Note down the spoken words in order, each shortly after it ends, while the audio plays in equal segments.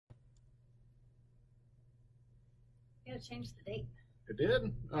to change the date. It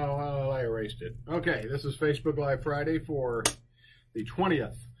did? Oh, I erased it. Okay, this is Facebook Live Friday for the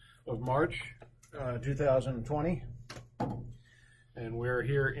 20th of March, 2020. And we're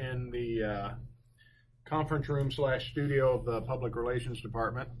here in the conference room / studio of the Public Relations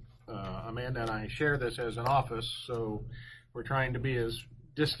Department. Amanda and I share this as an office, so we're trying to be as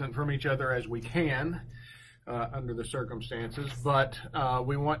distant from each other as we can under the circumstances. But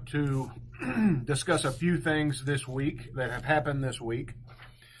we want to discuss a few things this week that have happened this week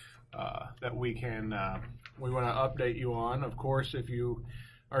that we want to update you on. Of course, if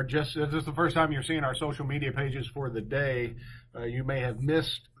this is the first time you're seeing our social media pages for the day, you may have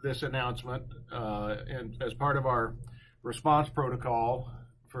missed this announcement. And as part of our response protocol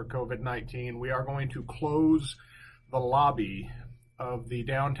for COVID-19, we are going to close the lobby of the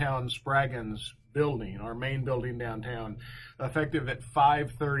downtown Spraggins building, our main building downtown, effective at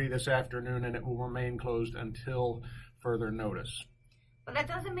 5:30 this afternoon, and it will remain closed until further notice. But that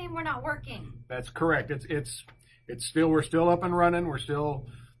doesn't mean we're not working. That's correct. We're still up and running. We're still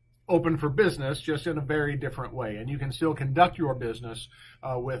open for business, just in a very different way. And you can still conduct your business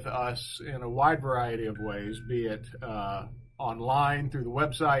with us in a wide variety of ways, be it online through the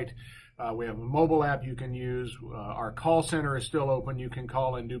website. We have a mobile app you can use. Our call center is still open. You can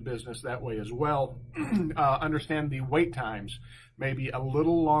call and do business that way as well. Understand the wait times may be a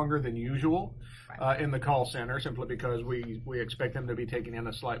little longer than usual in the call center, simply because we expect them to be taking in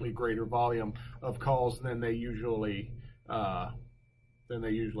a slightly greater volume of calls than they usually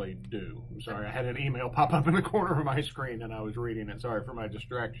do. I'm sorry, I had an email pop up in the corner of my screen and I was reading it. Sorry for my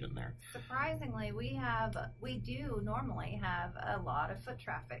distraction there. Surprisingly, we do normally have a lot of foot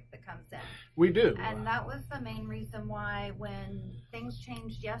traffic that comes in. We do. And that was the main reason why when things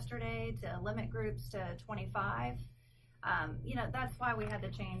changed yesterday to limit groups to 25, that's why we had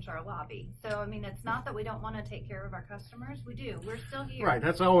to change our lobby. So, I mean, it's not that we don't want to take care of our customers. We do. We're still here. Right.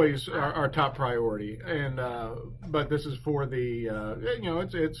 That's always our top priority. And but this is for the,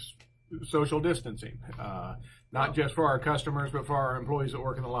 it's social distancing, not just for our customers, but for our employees that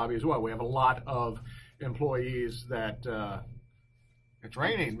work in the lobby as well. We have a lot of employees that it's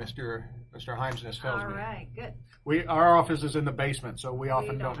raining, Mr. Heimsness tells me. All right. Good. Our office is in the basement, so we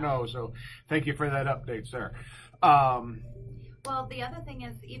often don't know. So thank you for that update, sir. Well, the other thing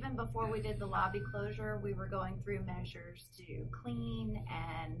is, even before we did the lobby closure, we were going through measures to clean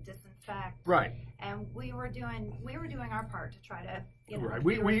and disinfect. Right. And we were doing our part to try to, right.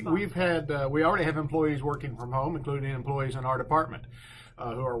 We already have employees working from home, including employees in our department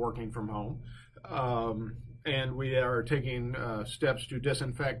who are working from home. And we are taking steps to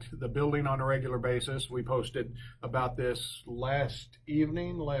disinfect the building on a regular basis. We posted about this last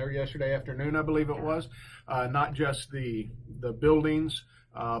evening, or yesterday afternoon, I believe it was. Not just the buildings,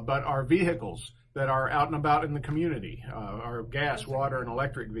 but our vehicles that are out and about in the community, our gas, water, and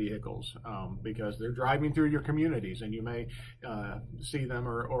electric vehicles, because they're driving through your communities, and you may see them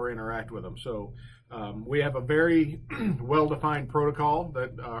or interact with them. So we have a very well-defined protocol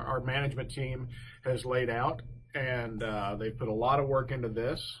that our management team has laid out, and they've put a lot of work into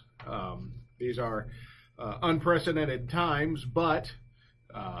this. These are unprecedented times, but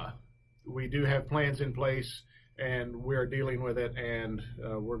we do have plans in place, and we're dealing with it, and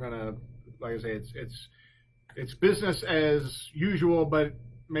we're going to, like I say, it's business as usual, but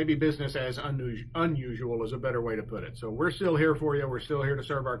maybe business as unusual is a better way to put it. So we're still here for you. We're still here to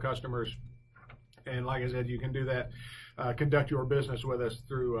serve our customers. And like I said, you can do that, conduct your business with us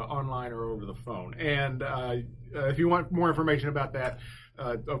through online or over the phone. And if you want more information about that,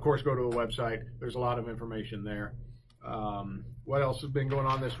 of course, go to the website. There's a lot of information there. What else has been going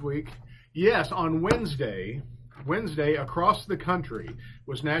on this week? Yes, on Wednesday across the country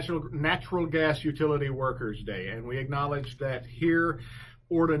was Natural Gas Utility Workers Day, and we acknowledged that here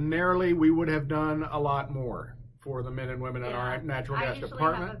ordinarily we would have done a lot more for the men and women in our natural gas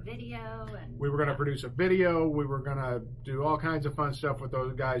department. Have a video and we were going to produce a video. We were going to do all kinds of fun stuff with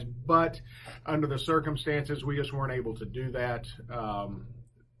those guys, but under the circumstances, we just weren't able to do that.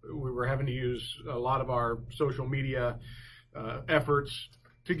 We were having to use a lot of our social media efforts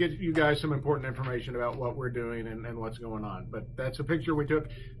to get you guys some important information about what we're doing and what's going on. But that's a picture we took.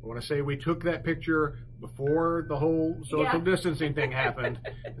 I want to say we took that picture before the whole social distancing thing happened.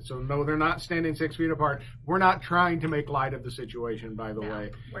 So no, they're not standing 6 feet apart. We're not trying to make light of the situation, by the way,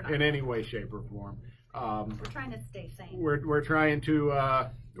 in any way, shape, or form. We're trying to stay sane. We're trying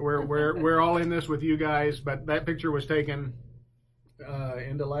to we're all in this with you guys. But that picture was taken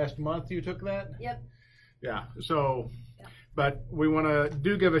into last month. You took that? Yep. Yeah. So. But we want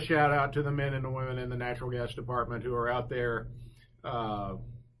to give a shout out to the men and the women in the natural gas department who are out there.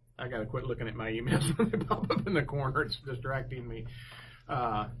 I got to quit looking at my emails when they pop up in the corner. It's distracting me.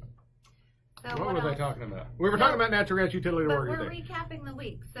 So what was I talking about? We were talking about natural gas utility but organization. we're recapping the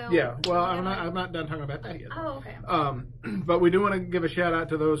week. So yeah, well, I'm not done talking about that yet. Oh, okay. But we do want to give a shout out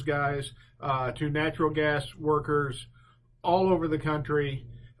to those guys, to natural gas workers all over the country,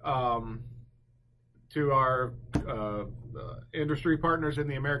 to our industry partners in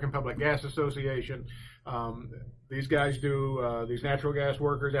the American Public Gas Association. These guys do, these natural gas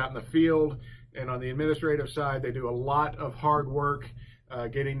workers out in the field and on the administrative side, they do a lot of hard work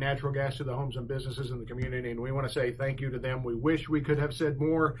getting natural gas to the homes and businesses in the community, and we want to say thank you to them. We wish we could have said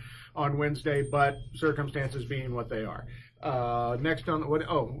more on Wednesday, but circumstances being what they are. Next on what?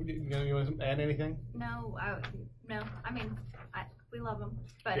 Oh, you want to add anything? No, no. I mean, we love them,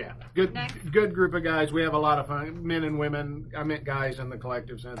 but yeah, good group of guys. We have a lot of fun, men and women. I meant guys in the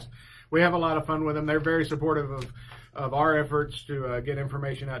collective sense. We have a lot of fun with them. They're very supportive of our efforts to get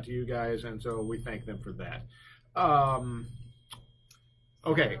information out to you guys, and so we thank them for that.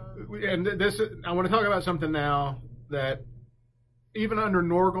 Okay, and I want to talk about something now that even under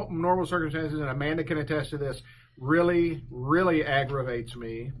normal circumstances, and Amanda can attest to this, really, really aggravates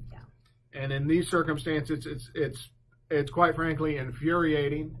me. Yeah. And in these circumstances, it's quite frankly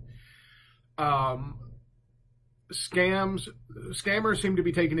infuriating. Scammers seem to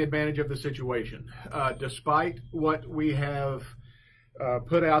be taking advantage of the situation. Despite what we have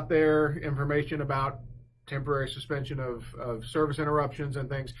put out there, information about temporary suspension of service interruptions and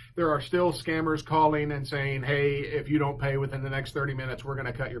things, there are still scammers calling and saying, hey, if you don't pay within the next 30 minutes, we're going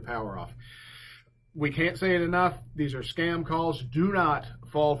to cut your power off. We can't say it enough. These are scam calls. Do not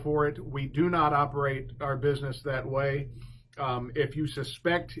fall for it. We do not operate our business that way. If you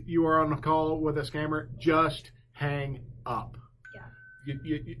suspect you are on a call with a scammer, just hang up. Yeah.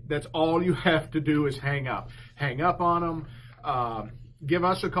 That's all you have to do is hang up. Hang up on them. Give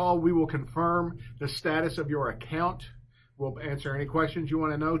us a call. We will confirm the status of your account. We'll answer any questions you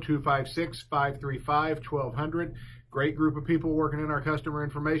want to know. 256-535-1200. Great group of people working in our customer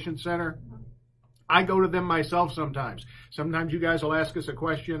information center. I go to them myself sometimes. Sometimes you guys will ask us a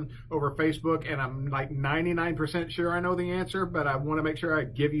question over Facebook, and I'm like 99% sure I know the answer, but I want to make sure I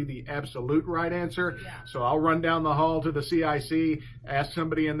give you the absolute right answer. Yeah. So I'll run down the hall to the CIC, ask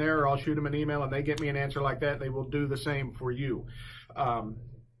somebody in there, or I'll shoot them an email, and they get me an answer like that. They will do the same for you.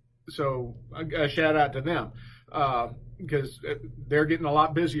 So a shout out to them because they're getting a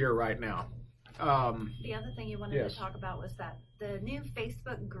lot busier right now. The other thing you wanted to talk about was that the new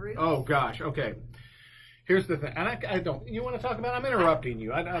Facebook group. Oh gosh, okay. Here's the thing, and I don't. You want to talk about? I'm interrupting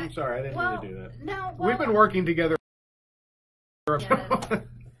you. I'm sorry, I didn't mean to do that. No, we've been working together. Yes.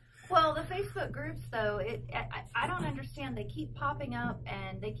 Well, the Facebook groups, though, I don't understand. They keep popping up,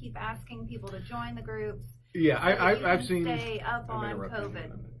 and they keep asking people to join the groups. Yeah, I've seen. Stay up on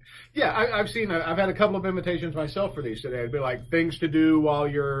COVID. Yeah, I've seen. I've had a couple of invitations myself for these today. It'd be like things to do while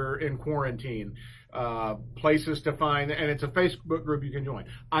you're in quarantine, places to find, and it's a Facebook group you can join.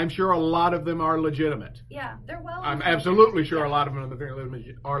 I'm sure a lot of them are legitimate. Yeah, they're well. I'm absolutely sure a lot of them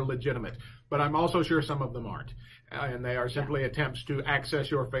are legitimate, but I'm also sure some of them aren't, and they are simply attempts to access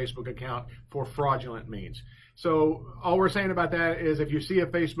your Facebook account for fraudulent means. So all we're saying about that is if you see a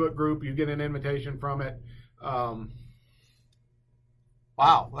Facebook group, you get an invitation from it.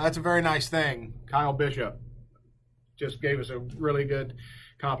 Wow, well, that's a very nice thing. Kyle Bishop just gave us a really good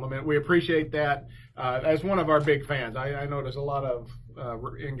compliment. We appreciate that. As one of our big fans, I notice a lot of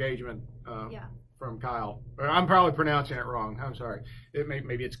engagement from Kyle. I'm probably pronouncing it wrong. I'm sorry.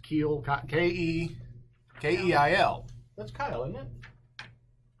 Maybe it's Keel, Keil. That's Kyle, isn't it?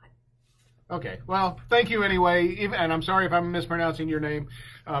 Okay. Well, thank you anyway. And I'm sorry if I'm mispronouncing your name,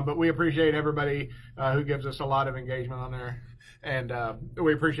 but we appreciate everybody who gives us a lot of engagement on there. And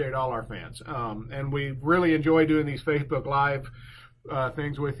we appreciate all our fans. And we really enjoy doing these Facebook Live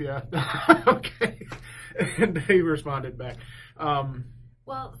things with you. Okay. And Dave responded back.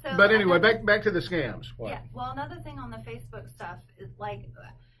 But anyway, back to the scams. What? Yeah. Well, another thing on the Facebook stuff is like,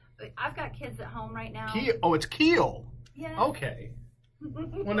 I've got kids at home right now. Oh, it's Keel. Yeah. Okay.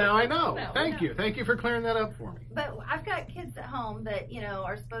 Well, now I know. Thank you. Thank you for clearing that up for me. But I've got kids at home that,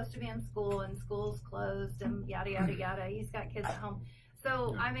 are supposed to be in school and school's closed and yada, yada, yada. He's got kids at home.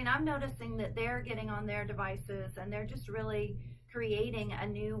 So, I mean, I'm noticing that they're getting on their devices and they're just really creating a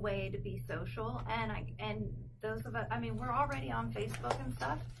new way to be social. And those of us, I mean, we're already on Facebook and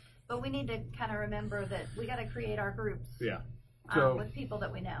stuff, but we need to kind of remember that we got to create our groups with people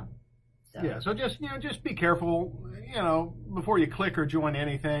that we know. So. Yeah, so just be careful, before you click or join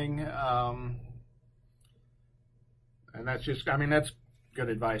anything. And that's that's good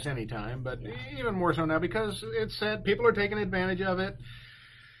advice anytime, but even more so now because it's said people are taking advantage of it.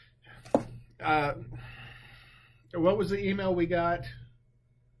 What was the email we got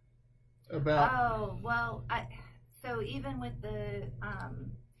about? Oh, well, so even with the,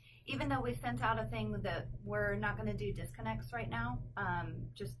 even though we sent out a thing that we're not going to do disconnects right now,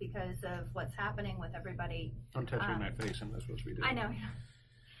 just because of what's happening with everybody. I'm touching my face and that's supposed to be doing. I know.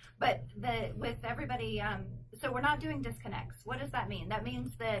 But with everybody, so we're not doing disconnects. What does that mean? That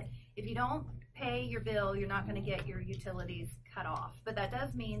means that if you don't pay your bill, you're not going to get your utilities cut off. But that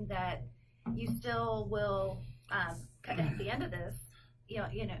does mean that you still will, at the end of this, you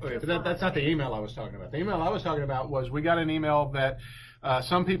know. Okay, but that's not the email I was talking about. The email I was talking about was we got an email that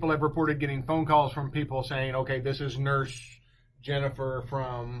some people have reported getting phone calls from people saying, okay, this is Nurse Jennifer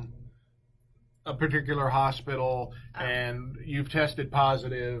from a particular hospital, and you've tested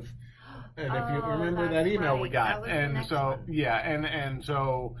positive. And if you remember that email we got, and so and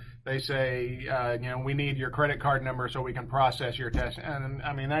so they say, we need your credit card number so we can process your test. And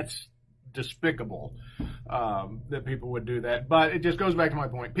I mean, that's despicable that people would do that. But it just goes back to my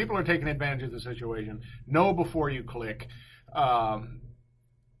point. People are taking advantage of the situation. Know before you click.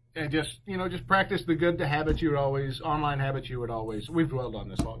 And just practice the good habits online habits you would always. We've dwelled on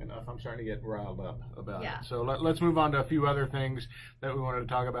this long enough. I'm starting to get riled up about it. So let's move on to a few other things that we wanted to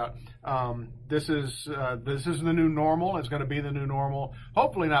talk about. This is the new normal. It's going to be the new normal.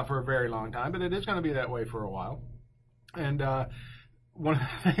 Hopefully not for a very long time, but it is going to be that way for a while. And one of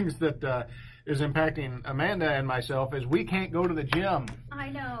the things that is impacting Amanda and myself is we can't go to the gym. I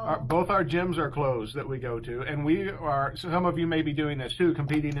know. Both our gyms are closed that we go to, and we are, some of you may be doing this too,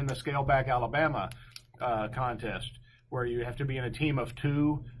 competing in the Scale Back Alabama contest, where you have to be in a team of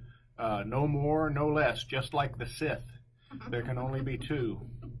 2, no more, no less, just like the Sith. There can only be 2,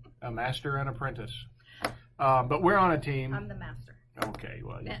 a master and apprentice. But we're on a team. I'm the master. Okay,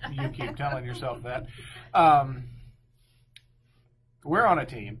 well, you keep telling yourself that. We're on a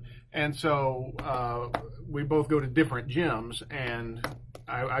team, and so we both go to different gyms, and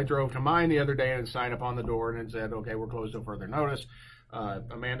I drove to mine the other day and signed up on the door and it said, okay, we're closed till further notice.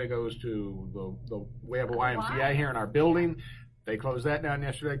 Amanda goes to we have a YMCA here in our building. They closed that down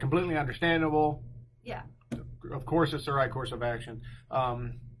yesterday. Completely understandable. Yeah. Of course, it's the right course of action.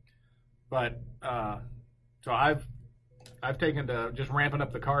 So I've taken to just ramping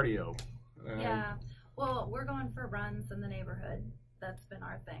up the cardio. Yeah. Well, we're going for runs in the neighborhood. That's been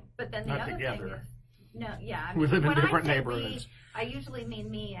our thing. But then the Not other together. thing is, no, yeah. I We mean, live in when different I say neighborhoods. I usually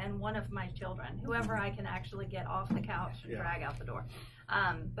mean me and one of my children, whoever I can actually get off the couch and drag out the door.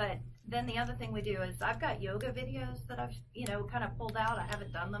 But then the other thing we do is I've got yoga videos that I've, kind of pulled out. I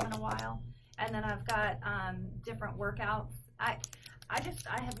haven't done them in a while. And then I've got different workouts. I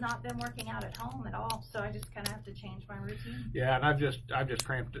have not been working out at home at all, so I just kind of have to change my routine. Yeah, and I've just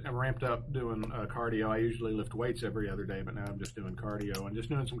ramped up doing cardio. I usually lift weights every other day, but now I'm just doing cardio and just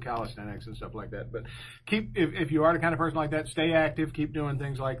doing some calisthenics and stuff like that. But if you are the kind of person like that, stay active, keep doing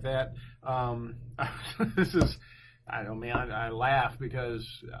things like that. I laugh because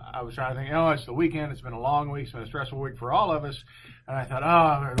I was trying to think, it's the weekend, it's been a long week, it's been a stressful week for all of us, and I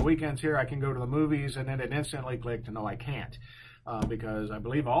thought, the weekend's here, I can go to the movies, and then it instantly clicked, no, I can't. Because I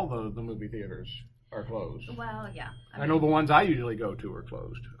believe all the movie theaters are closed. Well, yeah. I know the ones I usually go to are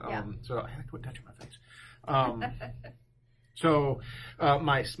closed. Yeah. So I had to quit touching my face. So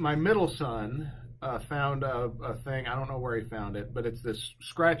my middle son found a thing. I don't know where he found it, but it's this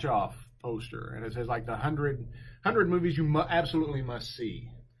scratch-off poster, and it says like the 100 movies you absolutely must see.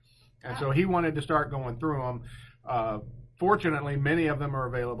 And so he wanted to start going through them. Fortunately, many of them are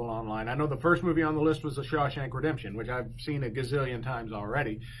available online. I know the first movie on the list was The Shawshank Redemption, which I've seen a gazillion times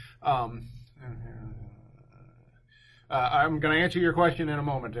already. I'm going to answer your question in a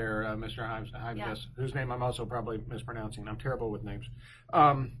moment there, Mr. Himes, whose name I'm also probably mispronouncing. I'm terrible with names.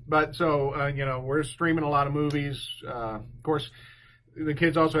 We're streaming a lot of movies. Of course, the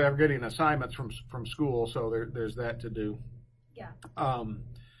kids also are getting assignments from school, so there's that to do. Yeah.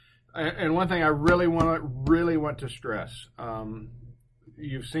 And one thing I really want to stress,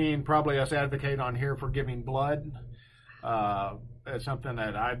 you've seen probably us advocate on here for giving blood. It's something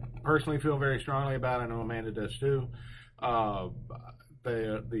that I personally feel very strongly about. I know Amanda does too.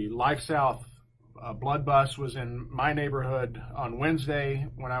 The Life South blood bus was in my neighborhood on Wednesday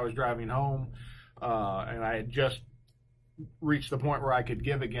when I was driving home, and I had just reached the point where I could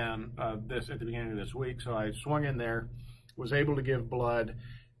give again at the beginning of this week. So I swung in there, was able to give blood.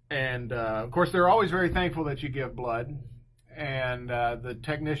 And, of course, they're always very thankful that you give blood. And the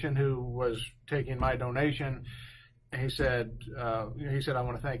technician who was taking my donation, he said, I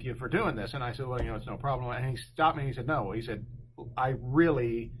want to thank you for doing this. And I said, well, it's no problem. And he stopped me and he said, no. He said, I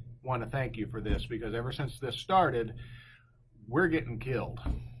really want to thank you for this because ever since this started, we're getting killed.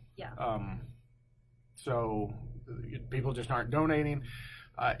 Yeah. So people just aren't donating.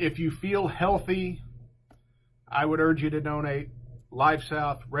 If you feel healthy, I would urge you to donate. Life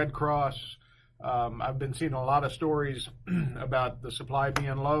South, Red Cross. I've been seeing a lot of stories about the supply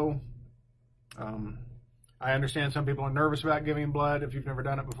being low. I understand some people are nervous about giving blood if you've never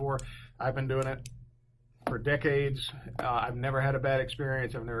done it before. I've been doing it for decades. I've never had a bad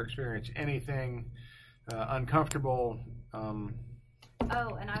experience. I've never experienced anything uncomfortable. Oh,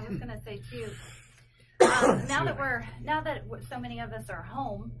 and I was going to say too, now that so many of us are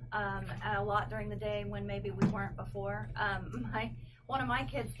home a lot during the day when maybe we weren't before, one of my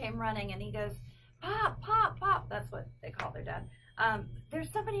kids came running and he goes, "Pop, pop, pop." That's what they call their dad. There's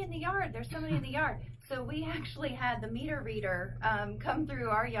somebody in the yard. There's somebody in the yard. So we actually had the meter reader come through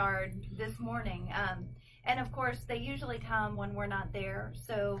our yard this morning. And of course, they usually come when we're not there.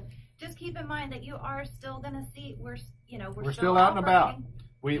 So just keep in mind that you are still going to see, we're still out and about.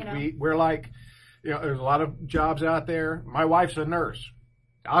 We're like, there's a lot of jobs out there. My wife's a nurse.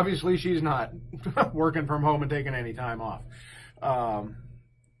 Obviously, she's not working from home and taking any time off.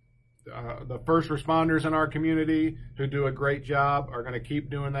 The first responders in our community who do a great job are going to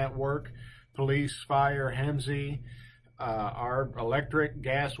keep doing that work. Police, fire, HEMSI, our electric,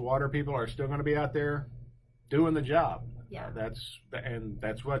 gas, water people are still going to be out there doing the job. Yeah.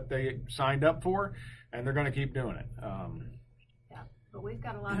 That's what they signed up for, and they're going to keep doing it. Yeah, but we've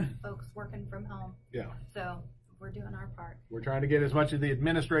got a lot of folks working from home. Yeah. So we're doing our part. We're trying to get as much of the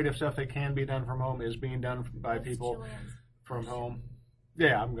administrative stuff that can be done from home is being done by people Julian's from home.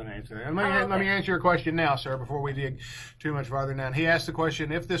 Yeah, I'm going to answer that. And let me answer your question now, sir, before we dig too much farther down. He asked the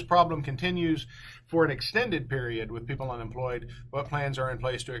question, if this problem continues for an extended period with people unemployed, what plans are in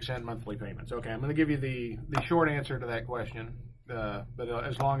place to extend monthly payments? Okay, I'm going to give you the short answer to that question, but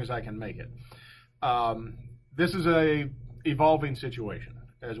as long as I can make it. This is a evolving situation,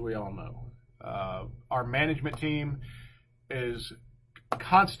 as we all know. Our management team is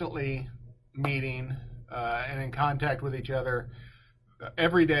constantly meeting and in contact with each other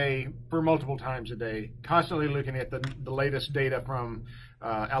every day for multiple times a day, constantly looking at the latest data from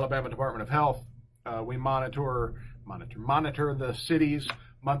Alabama Department of Health. We monitor the city's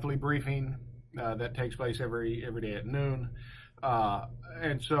monthly briefing that takes place every day at noon.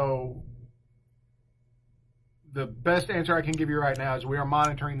 And so the best answer I can give you right now is we are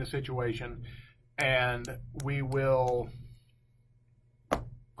monitoring the situation, and we will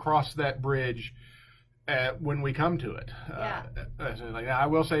cross that bridge when we come to it. Yeah. I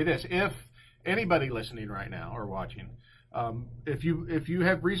will say this: if anybody listening right now or watching, if you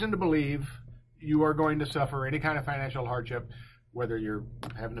have reason to believe you are going to suffer any kind of financial hardship, whether you're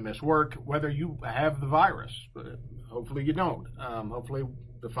having to miss work, whether you have the virus, hopefully you don't. Hopefully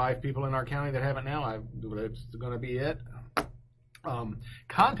the 5 people in our county that have it now, it's going to be it.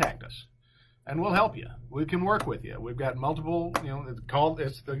 Contact us. And we'll help you. We can work with you. We've got multiple,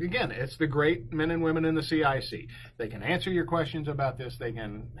 it's the great men and women in the CIC. They can answer your questions about this. They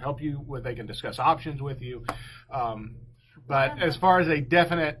can help you they can discuss options with you. But as far as a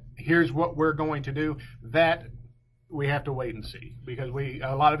definite, here's what we're going to do, that we have to wait and see, because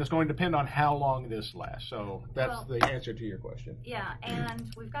a lot of it's going to depend on how long this lasts. So that's the answer to your question. Yeah,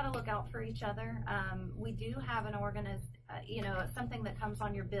 and we've got to look out for each other. We do have an something that comes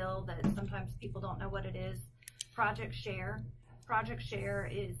on your bill that sometimes people don't know what it is. Project Share. Project Share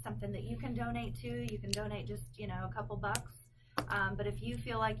is something that you can donate to. You can donate just, a couple bucks. But if you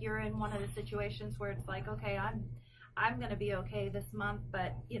feel like you're in one of the situations where it's like, okay, I'm going to be okay this month,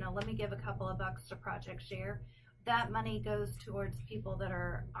 but, let me give a couple of bucks to Project Share. That money goes towards people that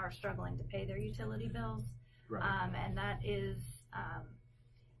are struggling to pay their utility bills. Right. And that is,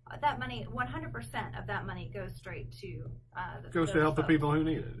 that money, 100% of that money goes straight to goes to help the people who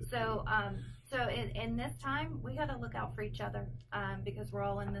need it. So, in this time, we got to look out for each other because we're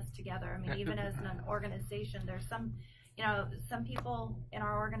all in this together. I mean, even as an organization, there's some people in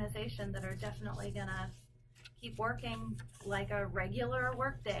our organization that are definitely gonna keep working like a regular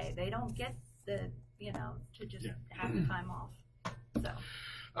work day. They don't get to just have the time off.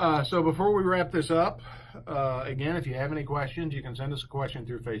 So before we wrap this up, again, if you have any questions, you can send us a question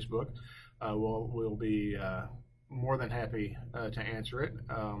through Facebook. We'll be more than happy to answer it.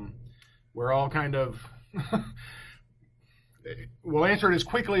 We're all kind of we'll answer it as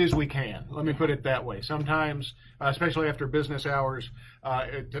quickly as we can. Let me put it that way. Sometimes, especially after business hours,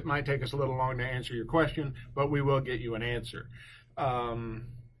 it might take us a little long to answer your question, but we will get you an answer.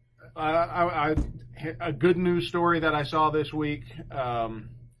 A good news story that I saw this week.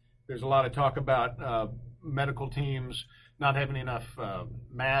 There's a lot of talk about medical teams not having enough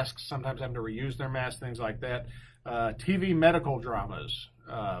masks, sometimes having to reuse their masks, things like that. TV medical dramas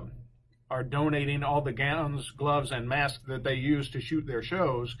are donating all the gowns, gloves, and masks that they use to shoot their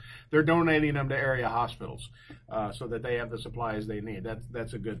shows. They're donating them to area hospitals so that they have the supplies they need.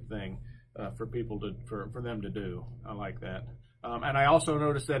 That's a good thing for people for them to do. I like that. And I also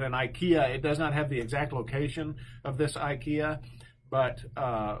noticed that in IKEA, it does not have the exact location of this IKEA, but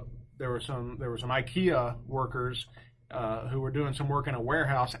there were some IKEA workers who were doing some work in a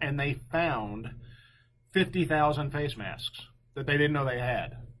warehouse, and they found 50,000 face masks that they didn't know they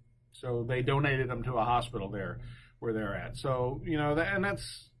had. So they donated them to a hospital there where they're at. So, and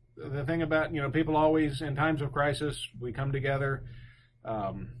that's the thing about, people always, in times of crisis, we come together.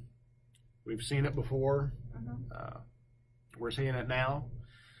 We've seen it before. We're seeing it now.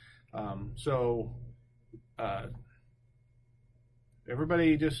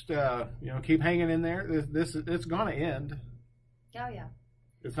 Everybody just, keep hanging in there. It's going to end. Oh, yeah.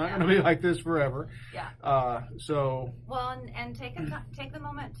 It's not going to be like this forever. Yeah. Well, and take the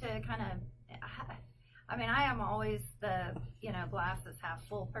moment to kind of. I mean, I am always the glass is half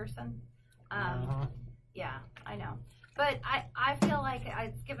full person. Yeah, I know. But I feel like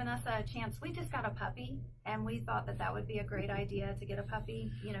it's given us a chance. We just got a puppy, and we thought that would be a great idea to get a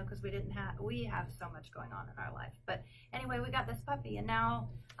puppy, because we have so much going on in our life. But anyway, we got this puppy, and now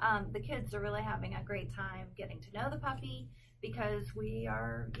the kids are really having a great time getting to know the puppy, because we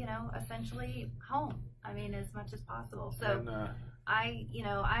are, essentially home. I mean, as much as possible. So I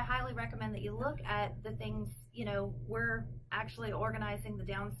highly recommend that you look at the things, we're actually organizing the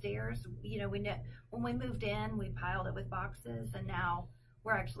downstairs. When we moved in, we piled it with boxes, and now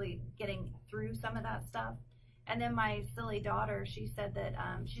we're actually getting through some of that stuff. And then my silly daughter, she said that,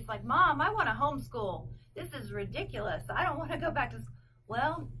 she's like, Mom, I want to homeschool. This is ridiculous. I don't want to go back to school.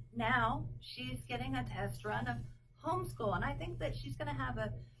 Well, now she's getting a test run of homeschool, and I think that she's going to have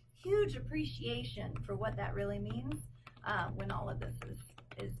a huge appreciation for what that really means when all of this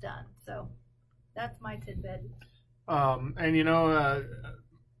is done. So that's my tidbit. I've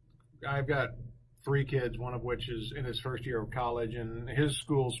got 3 kids, one of which is in his first year of college, and his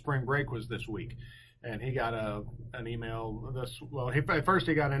school's spring break was this week. And he got an email. At first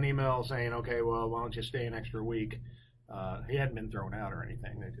he got an email saying, okay, well, why don't you stay an extra week? He hadn't been thrown out or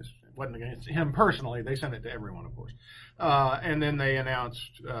anything. It wasn't against him personally. They sent it to everyone, of course. And then they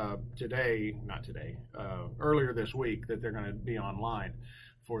announced earlier this week that they're going to be online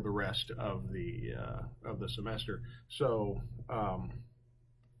for the rest of the semester. So,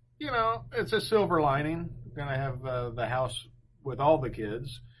 it's a silver lining. We're going to have the house with all the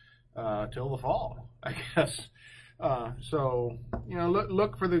kids till the fall, I guess.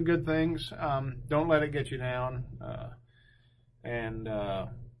 Look for the good things. Don't let it get you down.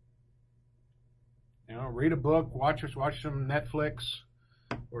 Read a book, watch some Netflix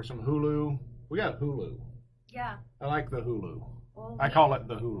or some Hulu. We got Hulu. Yeah. I like the Hulu. Well, I call it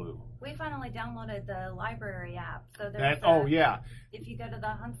the Hulu. We finally downloaded the library app. So yeah. If you go to the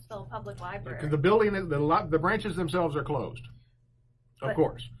Huntsville Public Library. The building, the branches themselves are closed, of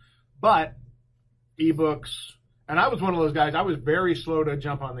course. But ebooks, and I was one of those guys, I was very slow to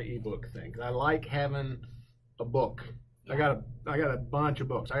jump on the ebook thing. I like having a book. Yeah. I got a bunch of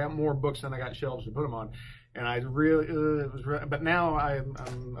books. I got more books than I got shelves to put them on, and I really but now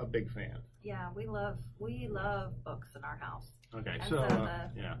I'm a big fan. Yeah, we love books in our house. Okay, and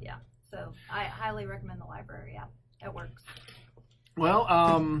yeah. So I highly recommend the library app. It works. Well,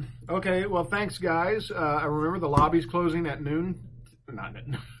 okay. Well, thanks, guys. I remember the lobby's closing at noon. Not at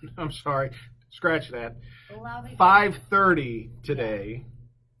noon. I'm sorry. Scratch that. 5:30 today.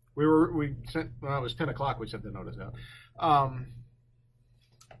 Yeah. We sent. Well, it was 10 o'clock. We sent the notice out.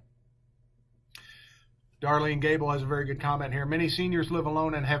 Darlene Gable has a very good comment here. Many seniors live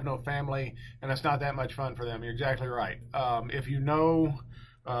alone and have no family, and it's not that much fun for them. You're exactly right. If you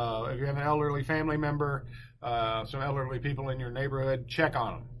have an elderly family member, some elderly people in your neighborhood, check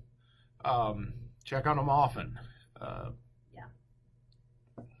on them. Check on them often.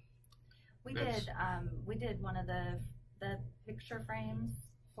 We did one of the picture frames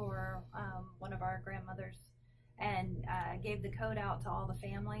for one of our grandmothers, and gave the code out to all the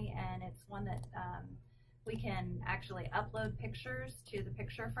family, and it's one that we can actually upload pictures to the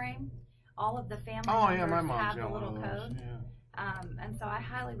picture frame. All of the family members have the little code. Yeah. And so I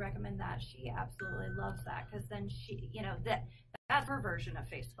highly recommend that. She absolutely loves that, because then that's her version of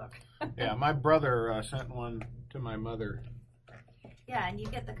Facebook. Yeah, my brother sent one to my mother. Yeah, and you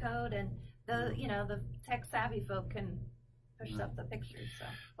get the code, and the tech savvy folk can push up the pictures. So.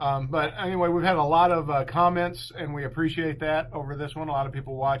 But anyway, we've had a lot of comments, and we appreciate that over this one. A lot of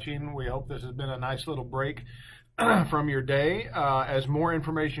people watching. We hope this has been a nice little break from your day. As more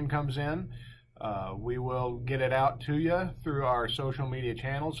information comes in, We will get it out to you through our social media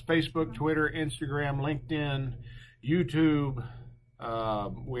channels: Facebook, Twitter, Instagram, LinkedIn, YouTube.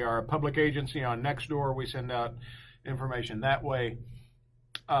 We are a public agency on Nextdoor. We send out information that way.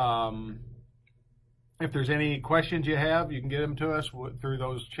 If there's any questions you have, you can get them to us through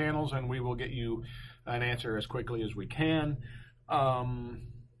those channels, and we will get you an answer as quickly as we can. Am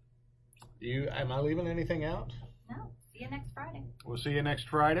I leaving anything out? No. See you next Friday. We'll see you next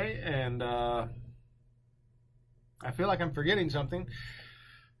Friday, and I feel like I'm forgetting something.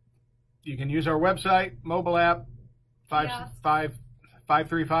 You can use our website, mobile app,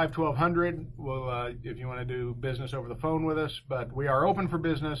 535-1200. We'll, if you want to do business over the phone with us, but we are open for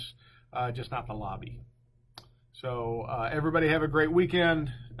business, just not the lobby. So everybody have a great weekend.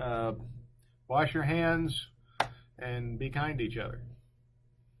 Wash your hands and be kind to each other.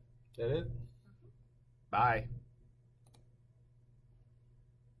 Is that it? Bye.